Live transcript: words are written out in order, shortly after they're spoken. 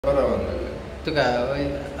Sorry,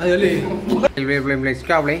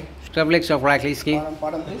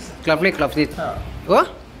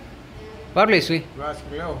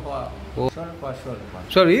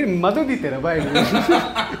 mother did it.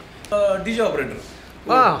 DJ operator.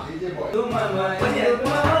 Ah.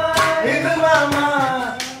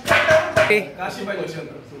 Kashi by Joshi.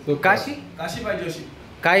 So Kashi? Kashi by Joshi.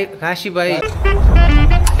 Kashi by.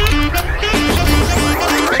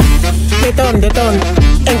 Deton.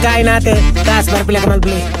 Engkau nanti das berpilih kemal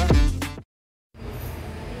beli.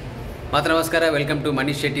 Namaskara, welcome to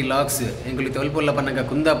ManishShettyVlogs. Engkau Tuluvlog pannaga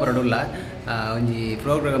Kundapura onji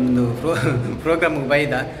program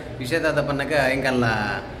baida. Vishayada pannaga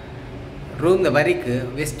engkalla room the barik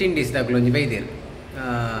West Indies da onji baidir.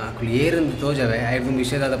 Kulieran tojave. Ayrun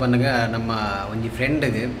vishayada pannaga namma onji friend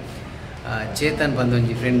Chethan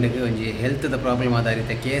onji friend onji health the problem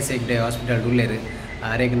adarite case ekde hospital duller.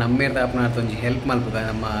 Areg number da apna onji help malpuga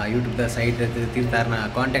namma YouTube da site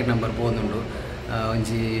tirtarna contact number ponundu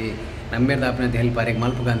onji number da apna help areg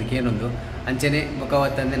malpuga andike enondu anchene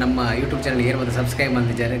bokavattande namma YouTube channel yer mata subscribe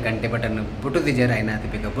mandijare gante button buttudijare Aynath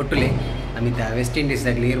beka buttule namita West Indies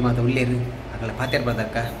da yer mata ulleru akala pater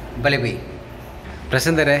badakka bale bai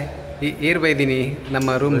prasandare yer bai dini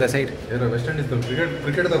namma room da side era West Indies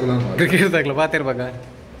cricket da gulam cricket da pater baga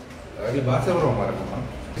agli bhasha baro marama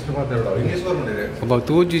istu maatadada English baro nodire ಒಬ್ಬ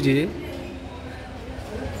ತೂಜುಜಿ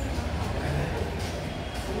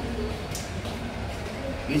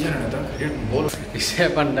ವಿಷಯ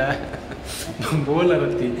ಪಂಡ bowler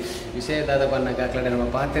ಅತ್ತಿ ವಿಷಯದಾದ ಪನ್ನಗ ಅಕ್ಲಡೆ ನಮ್ಮ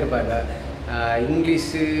ಪಾತಿರ್ಬಾಗ English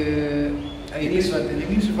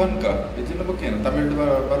ಬಂಕ ಇದನ್ನ ಬಗ್ಗೆ ತಮಿಳ್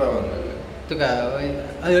ಬರವಲ್ಲ ತುಕ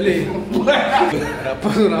ಅದಲ್ಲಿ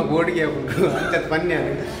ರಪ್ಪದು ನಾವು ಬೋರ್ಡ್ಗೆ ಹಾಕೊಂಡು ಅಂತ ಪನ್ಯ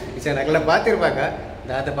ವಿಷಯ ಅಕ್ಲ ಪಾತಿರ್ಬಾಗ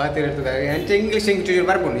ದಾದ ಪಾತಿರ್ತು ಅಂಚ ಇಂಗ್ಲಿಷ್ ಚೂರು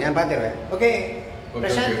ಬರ್ಬೋದು ನಾನು ಪಾತಿರ್ವೆ ಓಕೆ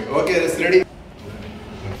ಓಕೆ ರೆಡಿ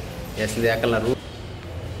ಎಸ್ ಇದೆ ಹಾಕಲ್ಲ ರೂ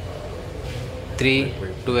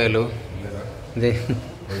 3-12 de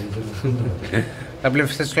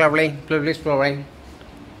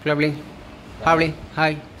Lovely.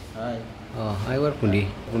 Hi. Oh, I work Kundi.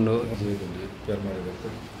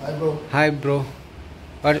 Hi bro.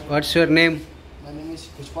 What's your name? My name is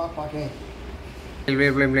Kumar Pajiru.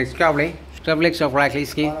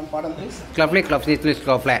 Pardon please. I'm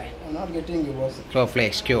not getting your voice.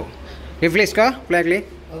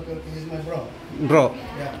 Okay, this is my bro. Bro.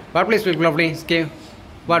 Yeah. What place will lovely skill?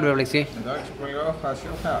 What will lovely see?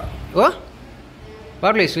 What?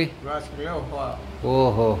 What place we?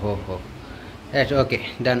 Oh. That's okay.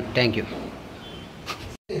 Done. Thank you.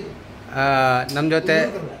 ನಮ್ಮ ಜೊತೆ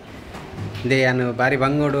they ನಾನು ಬಾರಿ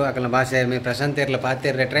ಬಂಗೋಡು ಅಕಲ್ನ ಭಾಷೆ ಮೇ ಪ್ರಶಾಂತ್ ಇರ್ಲ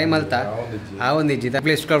ಪಾತಿರ್ರೆ try Malta ಆ ಒಂದಿಜ್ಜಿ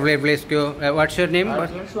place Q what's your name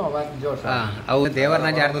ಅವು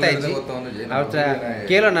ದೇವರನಾಜಿ ಅರ್ಥ ಇಜ್ಜಿ ಅವ್ರ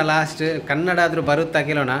ಕೇಳೋಣ ಲಾಸ್ಟ್ ಕನ್ನಡ ಆದರೂ ಬರುತ್ತಾ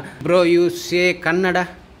ಕೇಳೋಣ bro you say Kannada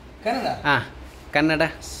Kannada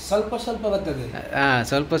ಸ್ವಲ್ಪ ಬರ್ತದೆ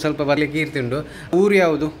ಸ್ವಲ್ಪ ಬರ್ಲಿಕ್ಕೆ ಇರ್ತಿಂಡು ಊರು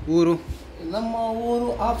ಯಾವುದು ಊರು ನಮ್ಮ ಊರು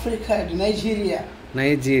ಆಫ್ರಿಕಾ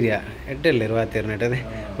ನೈಜೀರಿಯಾ ಎಡ್ಡೆಲ್ಲರು ಪಾತಿರ್ ನಟದೆ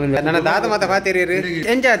ನನ್ನ ದಾದ ಮತ ಪಾತಿರಿ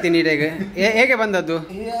ಎಂಜಾತಿ ನೀಡೆಗೆ ಹೇಗೆ ಬಂದದ್ದು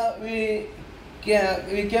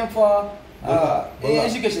we came for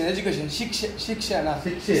education ಶಿಕ್ಷಣ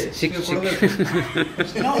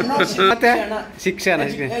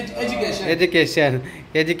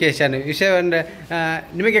ಎಜುಕೇಶನ್ ವಿಷಯವಂದ್ರೆ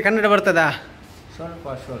ನಿಮಗೆ ಕನ್ನಡ ಬರ್ತದಾ ಸ್ವಲ್ಪ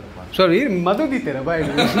ಮದುದಿದ್ದೀರ ಬಾಯಿ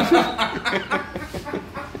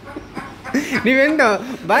ನೀವೆಂತ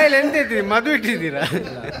ಬಾಯಲ್ಲಿ ಎಂತ ಇದ್ದೀರಿ ಮದು ಇಟ್ಟಿದ್ದೀರಾ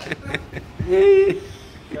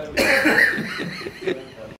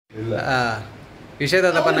ವಿಷಯದ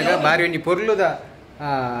ಪನ್ನಗ ಬಾರಿ ಒಂಜಿ ಪೊರ್ಲುದ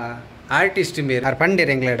ಆರ್ಟಿಸ್ಟ್ ಮೇರು ಯಾರು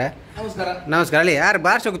ಪಂಡೇರು ಎಂಗ್ಲಡ ನಮಸ್ಕಾರ ಅಲ್ಲಿ ಯಾರು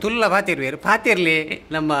ಬಾರ್ಸೋಕು ತುಲ್ಲ ಪಾತಿರ್ವೇರು ಪಾತಿರ್ಲಿ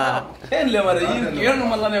ನಮ್ಮ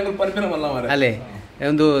ಅಲ್ಲೇ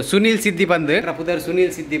ಒಂದು ಸುನೀಲ್ ಸಿದ್ದಿ ಬಂದು ಪುದರ್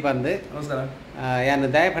ಸುನೀಲ್ ಸಿದ್ದಿ ಬಂದು ಯಾನು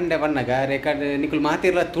ದಯ ಪಂಡೆ ಪನ್ನಗ ರೆಕಾರ್ಡ್ ನಿಕುಲ್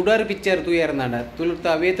ಮಾತಿರ್ಲ ತುಡರ್ ಪಿಕ್ಚರ್ ತೂಯರ್ನಾಡ ತುಳುತ್ತ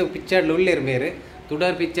ಅವೇತ ಪಿಕ್ಚರ್ಲು ಉಳ್ಳೇರು ಮೇರು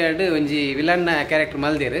ತುಡರ್ ಪಿಕ್ಚರ್ಡ್ ಒಂಜಿ ವಿಲನ್ ಕ್ಯಾರೆಕ್ಟರ್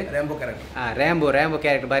ಮಲ್ದೇರು ರ್ಯಾಂಬೋ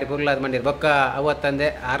ಕ್ಯಾರೆಕ್ಟರ್ ಬಾರಿ ಪೊರ್ಲಾದ ಮಂಡೇರು ಬೊಕ್ಕ ಅವತ್ತಂದೆ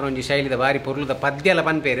ಆರ್ನೊಂಜಿ ಶೈಲಿದ ಬಾರಿ ಪೊರ್ಲುದ ಪದ್ಯ ಎಲ್ಲ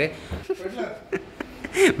ಪನ್ಪೇರು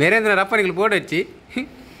ಬೇರೇಂದ್ರ ರಪ್ಪನಿಗಳು ಬೋರ್ಡ್ ಹಚ್ಚಿ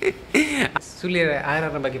ಸುಲಿಯ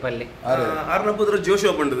ಆರರ ಬಗ್ಗೆ ಪಲ್ಲೆ ಆರನ ಪುತ್ರ ಜೋಶಿ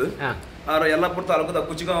ಒಪ್ಪಂಡದು ಆರ ಎಲ್ಲ ಪುರ್ತ ಅಲ್ಕದ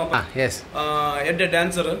ಕುಚಿಗ ಎಸ್ ಎಡ್ಡೆ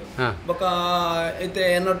ಡ್ಯಾನ್ಸರ್ ಬೊಕ್ಕ ಐತೆ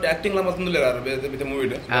ಏನೋ ಆಕ್ಟಿಂಗ್ ಲ ಮತ್ತೊಂದು ಯಾರು ಬೇತೆ ಮೂವಿ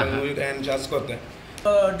ಏನ್ ಚಾನ್ಸ್ ಕೊತ್ತೆ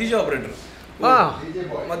ಡಿಜೆ ಆಪರೇಟರ್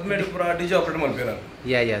ಮದ್ಮೇಡ್ ಪುರ ಡಿಜೆ ಆಪರೇಟರ್ ಮಲ್ಪೇರ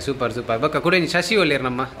ಯಾ ಸೂಪರ್ ಬೊಕ್ಕ ಕೂಡ ಶಶಿ ಒಲ್ಲೇರು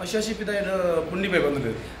ನಮ್ಮ ಶಶಿ ಪಿತ ಪುಂಡಿ ಬೈ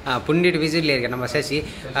ಬಂದಿದೆ ಪುಂಡಿಟ್ ವಿಸಿಲ್ ನಮ್ಮ ಶಶಿ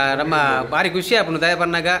ನಮ್ಮ ಬಾರಿ ಖುಷಿ ಆಪನು ದಯ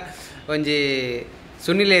ಪನ್ನಾಗ ಒಂಜಿ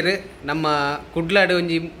ಸುನಿಲೇರು ನಮ್ಮ ಕುಡ್ಲಾಡು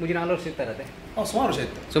ಒಂಜಿ 3-4 ವರ್ಷ ಇರ್ತಾರದೆ ಸುಮಾರು ವರ್ಷ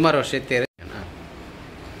ಸುಮಾರು ವರ್ಷ ಇರ್ತೇವೆ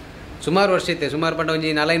ಸುಮಾರು ವರ್ಷ ಇತ್ತೆ ಸುಮಾರು ಪಂಡ ಒಂಜಿ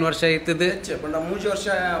 4 ವರ್ಷ ಇತ್ತದು ಪಂಡ 3 ವರ್ಷ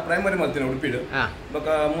ಪ್ರೈಮರಿ ಮಾಡ್ತೇನೆ ಉಡುಪಿಡು ಬೊಕ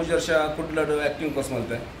 3 ವರ್ಷ ಕುಡ್ಲಡು ಆ್ಯಕ್ಟಿಂಗ್ ಕೋರ್ಸ್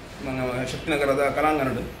ಮಾಡ್ತೆ ನಾನು ಶಕ್ತಿನಗರದ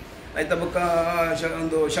ಕಲಾಂಗನಡು ಆಯ್ತಾ ಬೊಕ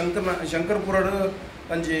ಒಂದು ಶಂಕರ್ಪುರಡು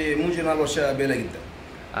ಒಂಜಿ 3-4 ವರ್ಷ ಬೇಲಾಗಿತ್ತೆ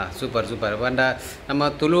ಸೂಪರ್ ಸೂಪರ್ ಪಂಡ ನಮ್ಮ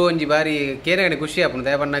ತುಳು ಒಂಜಿ ಬಾರಿ ಕೇರಗಣೆ ಖುಷಿ ಆಪುಂಡು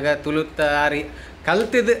ದಯ ಪಂಡಾಗ ತುಳುತ್ತ ಆರಿ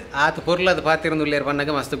ಕಲ್ತಿದ್ದು ಆತ ಪೊರ್ಲದ ಪಾತಿರಂದುಲ್ಲೇರು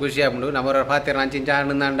ಪಂಡಾಗ ಮಸ್ತ್ ಖುಷಿ ಆಪುಂಡು ನಮ್ಮರ ಪಾತಿರ ಅಂಚಿಂಚ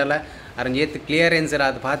ಹಣ್ಣು ಅಂಡಲ್ಲ ಅರಂಜಿ ಏತ್ ಕ್ಲಿಯರೆನ್ಸರ್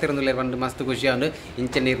ಆತ ಪಾತಿರಂದುಲ್ಲೇರು ಪಂಡು ಮಸ್ತ್ ಖುಷಿ ಆಪುಂಡು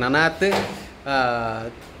ಇಂಚ ನೀರು ನನಾತ್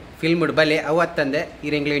ಫಿಲ್ಮ್ಡ್ ಬಲೆ ಅವತ್ತಂದೆ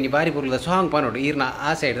ಈರ ಎಂಗ್ಲೆ ಒಂಜಿ ಬಾರಿ ಪೊರ್ಲದ ಸಾಂಗ್ ಪನೋಡು ಈರ್ನ ಆ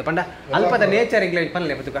ಸೈಡ್ ಪಂಡ ಅಲ್ಪದ ನೇಚರ್ ಎಂಗ್ಲೆ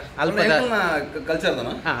ಪನ್ಲೆ ಪತುಕ ಅಲ್ಪದ ಕಲ್ಚರ್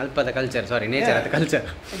ಅಲ್ಪದ ಕಲ್ಚರ್ ಸಾರಿ ನೇಚರ್ ಅದು ಕಲ್ಚರ್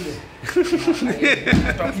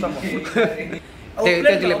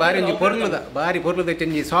ಬಾರಿ ಒಂಜಿ ಪೊರ್ಲದ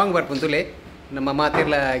ಒಂಜಿ ಸಾಂಗ್ ಬರ್ಪುಂತುಲೆ ನಮ್ಮ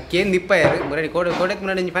ಮಾತಿರ್ಲ ಕೇನ್ ನಿಪ್ಪಾಯರು ಮುರಡಿ ಕೋಡಕ್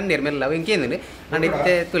ಮುರಡಿ ಪನ್ನೇರು ಮೆಲ್ಲ ಅವ ಕೇಂದ್ರೆ ಅಂಡ್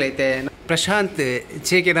ಇತ್ತೆ ತುಲೆ ಇತ್ತೆ ಪ್ರಶಾಂತ್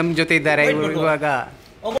ಚೇಕೆ ನಮ್ಮ ಜೊತೆ ಇದ್ದಾರೆ ಇವಾಗ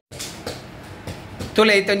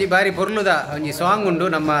ತುಲೆ ಇತ್ತೆ ಒಂಜಿ ಬಾರಿ ಪೊರ್ಲುದ ಒಂಜಿ ಸಾಂಗ್ ಉಂಡು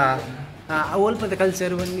ನಮ್ಮ ಅಲ್ಪದ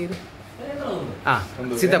ಕಲ್ಚರ್ ಬನ್ನೀರು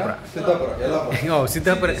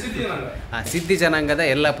ಸಿದ್ದಾಪುರ ಸಿದ್ಧಿ ಜನಾಂಗದ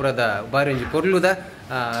ಯಲ್ಲಾಪುರದ ಬಾರಿ ಒಂಜಿ ಪೊರ್ಲುದ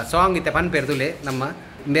ಸಾಂಗ್ ಇತ್ತೆ ಪನ್ಪೇರು ತುಲೆ ನಮ್ಮ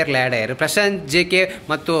ಮೇರ್ಲ ಆಡಾಯರು ಪ್ರಶಾಂತ್ ಜೆ.ಕೆ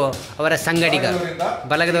ಮತ್ತು ಅವರ ಸಂಗಡಿಗ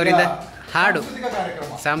ಬಲಗದವರಿಂದ ಹಾಡು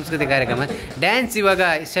ಸಾಂಸ್ಕೃತಿಕ ಕಾರ್ಯಕ್ರಮ ಡ್ಯಾನ್ಸ್ ಇವಾಗ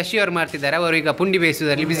ಶಶಿ ಅವರು ಮಾಡ್ತಿದ್ದಾರೆ ಅವರು ಈಗ ಪುಂಡಿ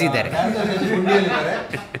ಬೇಯಿಸುವುದರಲ್ಲಿ ಬ್ಯುಸಿ ಇದ್ದಾರೆ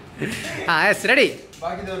ಎಸ್ ರೆಡಿ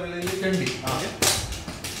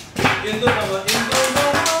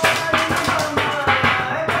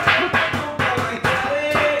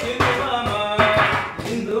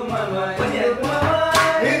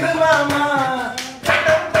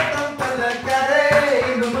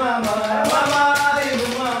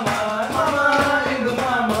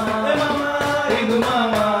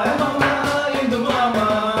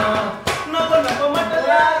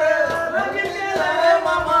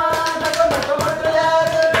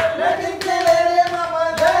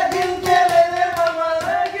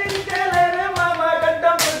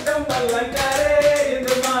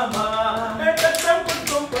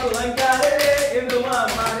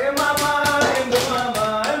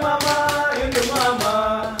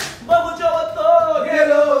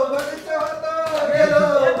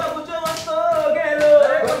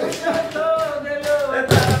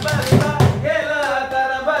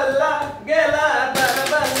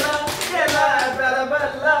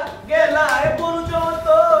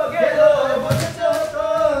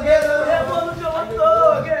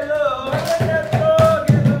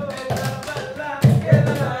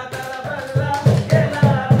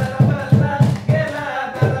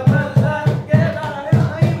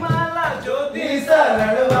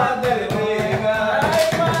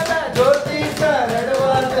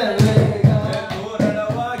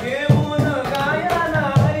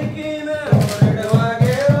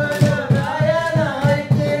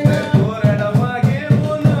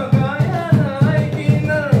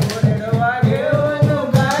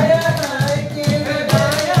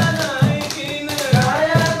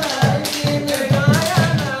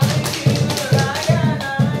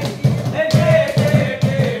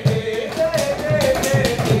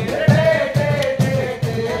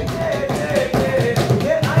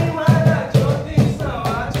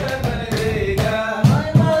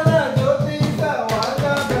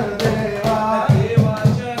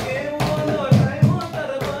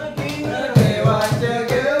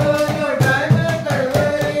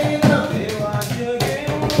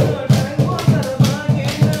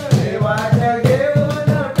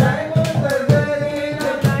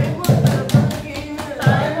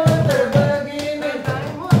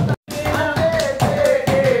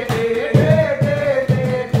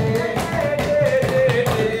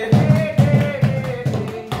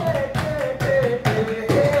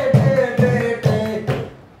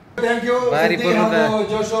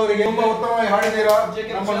ಜೋಶ್ ಅವರಿಗೆ ತುಂಬಾ ಉತ್ತಮವಾಗಿ ಹಾಡಿದ್ದೀರಾ,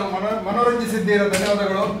 ನಮ್ಮನ್ನು ಮನೋರಂಜಿಸಿದ್ದೀರಾ,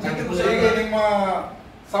 ಧನ್ಯವಾದಗಳು. ಹೀಗೆ ನಿಮ್ಮ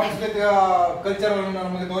ಸಾಂಸ್ಕೃತಿಕ ಕಲ್ಚರ್ ಅನ್ನು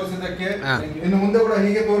ನಮಗೆ ತೋರಿಸಿದ್ದಕ್ಕೆ ಇನ್ನು ಮುಂದೆ ಕೂಡ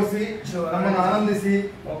ಹೀಗೆ ತೋರಿಸಿ ನಮ್ಮನ್ನು ಆನಂದಿಸಿ.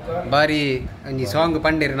 ಬಾರಿ ಒಂಜಿ ಸಾಂಗ್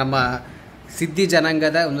ಪಂಡೇರು ನಮ್ಮ ಸಿದ್ಧಿ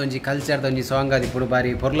ಜನಾಂಗದ ಒಂದೊಂಜಿ ಕಲ್ಚರ್ದ ಒಂಜಿ ಸಾಂಗ್ ಅದು ఇప్పుడు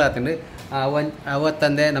ಬಾರಿ ಪೊರ್ಲಾತಂಡು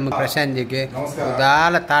ಅವತ್ತಂದೆ ನಮ್ಮ ಪ್ರಶಾಂತ್ಗೆ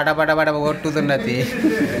ದಾಲ ತಾಡ ಬಡ ಬಡ ಒಟ್ಟುದುನ್ನತಿ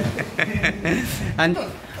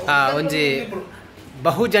ಒಂಜಿ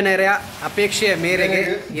ಬಹುಜನರ ಅಪೇಕ್ಷೆಯ ಮೇರೆಗೆ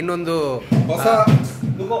ಇನ್ನೊಂದು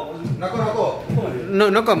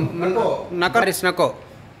ನಕೋ ನಕೋ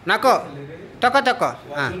ನಕೋ ತಕೋ ತಕೋ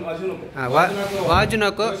ವಾಜು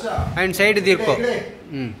ನಕೋ ಆ್ಯಂಡ್ ಸೈಡ್ ದೀರ್ಕೋ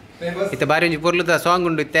ಇತ್ತೆ ಬಾರಿ ಒಂಜಿ ಪೊರ್ಲುದ ಸಾಂಗ್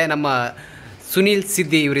ಉಂಡು ಇತ್ತೆ ನಮ್ಮ ಸುನೀಲ್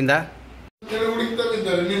ಸಿದ್ದಿ ಇವರಿಂದ.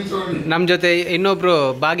 ನಮ್ಮ ಜೊತೆ ಇನ್ನೊಬ್ರು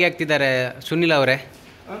ಭಾಗಿಯಾಗ್ತಿದ್ದಾರೆ, ಸುನಿಲ್ ಅವರೇ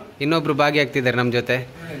ಇನ್ನೊಬ್ರು ಭಾಗಿಯಾಗ್ತಿದ್ದಾರೆ ನಮ್ಮ ಜೊತೆ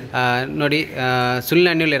ನೋಡಿ. ಸುನಿಲ್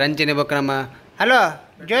ಅನ್ನಿಲ್ಲ ರಂಜನೆ ಬೊಕ್ಕ ನಮ್ಮ ಹಲೋ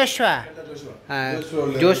ಜೋಶ್ವಾ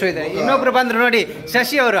ಜೋಶು ಇದ್ದಾರೆ. ಇನ್ನೊಬ್ರು ಬಂದ್ರು ನೋಡಿ,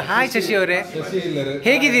 ಶಶಿ ಅವರು. ಹಾಯ್ ಶಶಿ ಅವರೇ,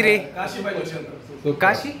 ಹೇಗಿದ್ದೀರಿ?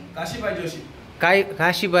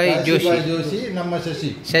 ಕಾಶಿಬಾಯಿ ಜೋಶಿ ನಮ್ಮ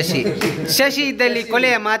ಶಶಿ. ಶಶಿ ಇದ್ದಲ್ಲಿ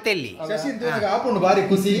ಕೊಲೆಯ ಮಾತೆಲ್ಲಿ ಬಾರಿ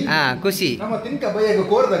ಖುಷಿ ಖುಷಿ.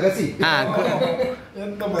 ಹಾ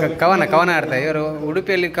ಕವನ ಆಡ್ತಾ ಇವರು.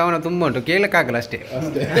 ಉಡುಪಿಯಲ್ಲಿ ಕವನ ತುಂಬ ಉಂಟು, ಕೇಳಕ್ಕಾಗಲ್ಲ ಅಷ್ಟೇ.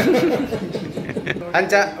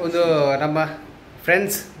 ಅಂಚ ಒಂದು ನಮ್ಮ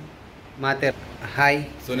ಫ್ರೆಂಡ್ಸ್ ಮಾತೆ. ಹಾಯ್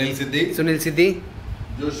ಸುನಿಲ್ ಸಿದ್ದಿ,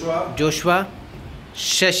 ಜೋಶ್ವಾ,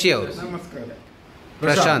 ಶಶಿ ಅವರು,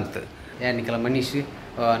 ಪ್ರಶಾಂತ್, ಯಾನಿಕಲ ಮನೀಶ್,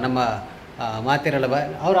 ನಮ್ಮ ಮಾತೆರಲ್ಲ.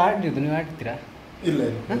 ಅವ್ರು ಆಡಿದ್ದು ನೀವು ಆಡ್ತೀರಾ? ಇಲ್ಲ,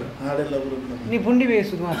 ನೀವು ಪುಂಡಿ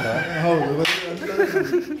ಬೇಯಿಸೋದು ಮಾತ್ರ?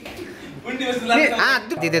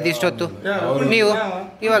 ಇಷ್ಟೊತ್ತು ನೀವು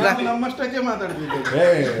ಇವಾಗ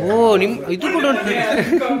ಓ ನಿಮ್ ಇದು ಕೂಡ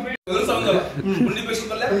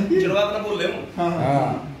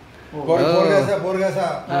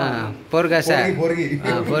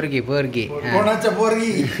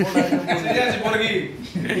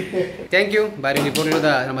ಥ್ಯಾಂಕ್ ಯು. ಬಾರಿ ನಿಪುಣದ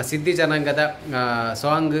ನಮ್ಮ ಸಿದ್ದಿ ಜನಾಂಗದ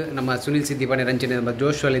ಸಾಂಗ್ ನಮ್ಮ ಸುನಿಲ್ ಸಿದ್ದಿ ಪಣೆ ರಂಚನೆ ನಮ್ಮ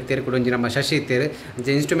ಜೋಶ್ವಲ್ ಇತ್ತೇರು ಕೂಡ ನಮ್ಮ ಶಶಿ ಇತ್ತೇರು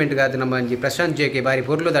ಇನ್ಸ್ಟ್ರೂಮೆಂಟ್ಗಾದ ನಮ್ಮ ಪ್ರಶಾಂತ್ ಜೇಕೆ ಬಾರಿ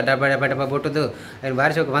ಪೊರ್ಲುದ ಡಬ ಡಬ ಡಬ ಬೊಟ್ಟದು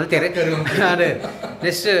ಬಾರಿ ಚೌಕ ಮಲ್ತೇರೆ. ಅದೇ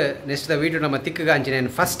ನೆಕ್ಸ್ಟ್ ವೀಡಿಯೋ ನಮ್ಮ ತಿಕ್ಕಗ ಅಂಚಿನ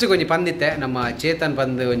ಫಸ್ಟ್ ಕೊಂಚ ಪಂದಿತ್ತೆ ನಮ್ಮ ಚೇತನ್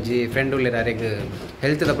ಬಂದು ಒಂಜಿ ಫ್ರೆಂಡ್ ಉಳ್ಳೇರು. ಅರೆಗ್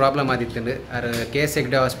ಹೆಲ್ತ್ದ ಪ್ರಾಬ್ಲಮ್ ಆದಿತ್ತು ಅರ್ KS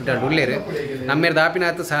ಹೆಗ್ಡೆ ಹಾಸ್ಪಿಟಲ್ ಉಳ್ಳೇರು. ನಮ್ಮೇರ್ದು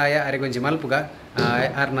ಆಪಿನಾತು ಸಹಾಯ ಅರೆಗ್ ಒಂಜಿ ಮಲ್ಪುಗ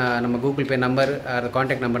ಅರ್ನ ನಮ್ಮ ಗೂಗಲ್ ಪೇ ನಂಬರ್ ಅರ್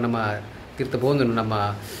ಕಾಂಟ್ಯಾಕ್ಟ್ ನಂಬರ್ ನಮ್ಮ ತಿರ್ತು ಪೋಂದುಂಡು ನಮ್ಮ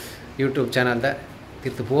ಯೂಟ್ಯೂಬ್ ಚಾನಲ್ದ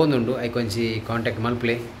ತಿರ್ತು ಪೋಂದುಂಡು. ಐಕೊಂಜಿ ಕಾಂಟ್ಯಾಕ್ಟ್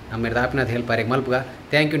ಮಲ್ಪಲೆ ನಮ್ಮೇರ್ದು ಆಪಿನಾಥ ಹೆಲ್ಪ್ ಅರೆಗ್ ಮಲ್ಪುಗ.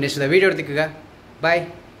 Thank you. Next video ತಿಕ್ಕಗ bye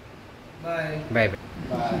bye bye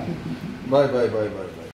bye bye bye bye bye.